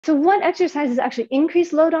So what exercises actually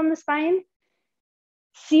increase load on the spine?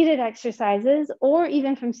 Seated exercises, or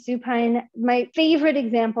even from supine. My favorite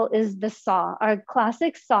example is the saw, our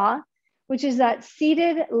classic saw, which is that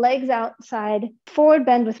seated, legs outside, forward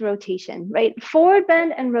bend with rotation, right? Forward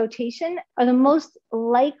bend and rotation are the most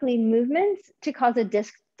likely movements to cause a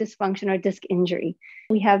disc dysfunction or disc injury.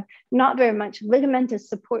 We have not very much ligamentous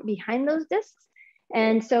support behind those discs.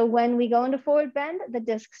 And so when we go into forward bend, the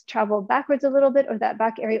discs travel backwards a little bit, or that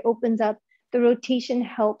back area opens up. The rotation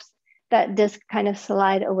helps that disc kind of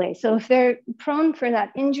slide away. So if they're prone for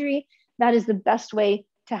that injury, that is the best way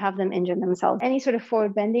to have them injure themselves. Any sort of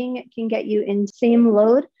forward bending can get you in same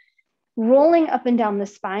load. Rolling up and down the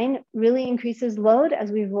spine really increases load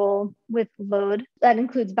as we roll with load. That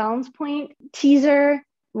includes balance point, teaser,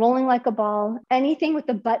 rolling like a ball, anything with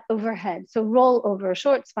the butt overhead. So roll over,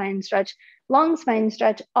 short spine stretch, long spine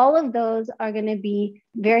stretch, all of those are going to be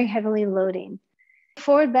very heavily loading.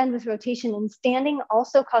 Forward bend with rotation and standing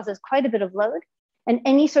also causes quite a bit of load. And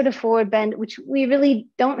any sort of forward bend, which we really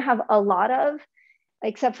don't have a lot of,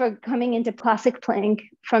 except for coming into classic plank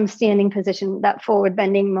from standing position, that forward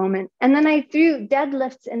bending moment. And then I threw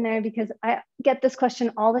deadlifts in there because I get this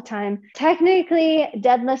question all the time. Technically,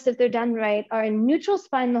 deadlifts, if they're done right, are in neutral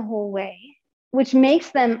spine the whole way, which makes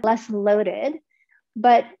them less loaded.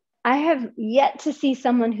 But I have yet to see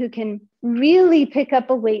someone who can really pick up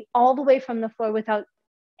a weight all the way from the floor without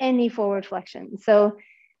any forward flexion. So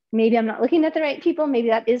maybe I'm not looking at the right people. Maybe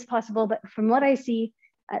that is possible. But from what I see,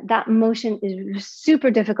 that motion is super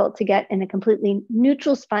difficult to get in a completely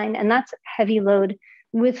neutral spine. And that's heavy load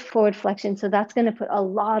with forward flexion. So that's going to put a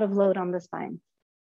lot of load on the spine.